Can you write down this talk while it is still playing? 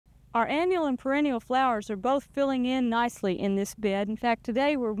Our annual and perennial flowers are both filling in nicely in this bed. In fact,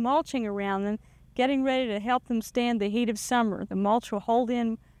 today we're mulching around them, getting ready to help them stand the heat of summer. The mulch will hold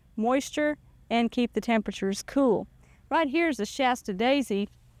in moisture and keep the temperatures cool. Right here is a Shasta daisy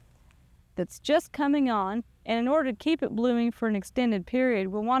that's just coming on, and in order to keep it blooming for an extended period,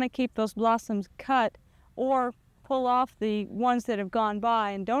 we'll want to keep those blossoms cut or pull off the ones that have gone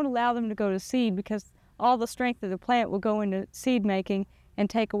by, and don't allow them to go to seed, because all the strength of the plant will go into seed making and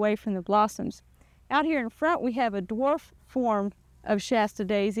take away from the blossoms. Out here in front we have a dwarf form of Shasta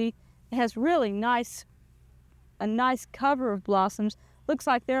daisy. It has really a nice cover of blossoms. Looks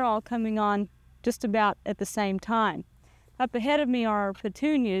like they're all coming on just about at the same time. Up ahead of me are our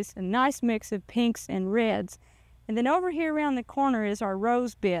petunias, a nice mix of pinks and reds. And then over here around the corner is our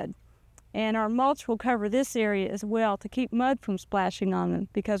rose bed. And our mulch will cover this area as well to keep mud from splashing on them,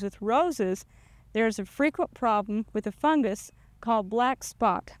 because with roses there's a frequent problem with a fungus called black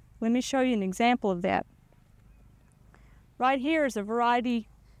spot. Let me show you an example of that. Right here is a variety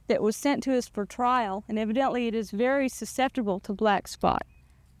that was sent to us for trial, and evidently it is very susceptible to black spot.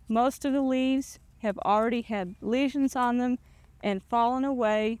 Most of the leaves have already had lesions on them and fallen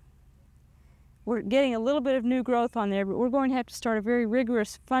away. We're getting a little bit of new growth on there, but we're going to have to start a very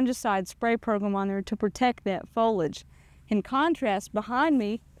rigorous fungicide spray program on there to protect that foliage. In contrast, behind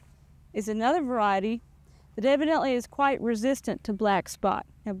me is another variety that evidently is quite resistant to black spot.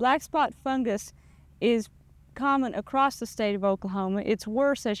 Now, black spot fungus is common across the state of Oklahoma. It's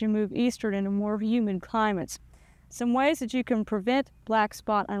worse as you move eastward into more humid climates. Some ways that you can prevent black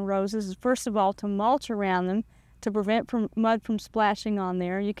spot on roses is, first of all, to mulch around them to prevent mud from splashing on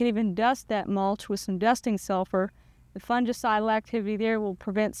there. You can even dust that mulch with some dusting sulfur. The fungicidal activity there will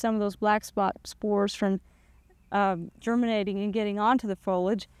prevent some of those black spot spores from germinating and getting onto the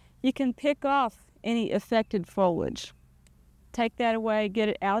foliage. You can pick off any affected foliage. Take that away, get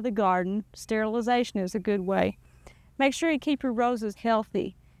it out of the garden. Sterilization is a good way. Make sure you keep your roses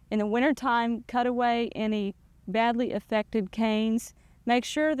healthy. In the wintertime, cut away any badly affected canes. Make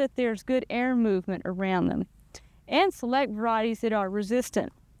sure that there's good air movement around them. And select varieties that are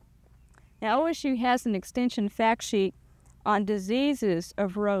resistant. Now, OSU has an extension fact sheet on diseases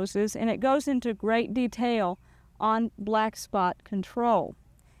of roses, and it goes into great detail on black spot control.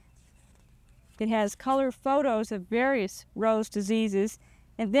 It has color photos of various rose diseases,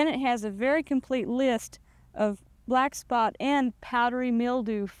 and then it has a very complete list of black spot and powdery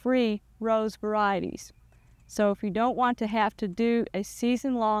mildew-free rose varieties. So if you don't want to have to do a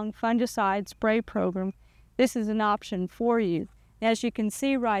season-long fungicide spray program, this is an option for you. As you can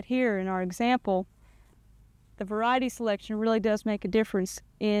see right here in our example, the variety selection really does make a difference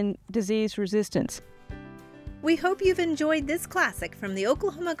in disease resistance. We hope you've enjoyed this classic from the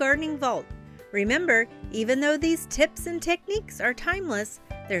Oklahoma Gardening Vault. Remember, even though these tips and techniques are timeless,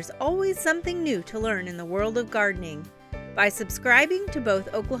 there's always something new to learn in the world of gardening. By subscribing to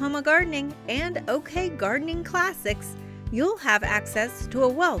both Oklahoma Gardening and OK Gardening Classics, you'll have access to a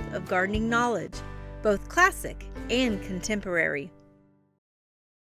wealth of gardening knowledge, both classic and contemporary.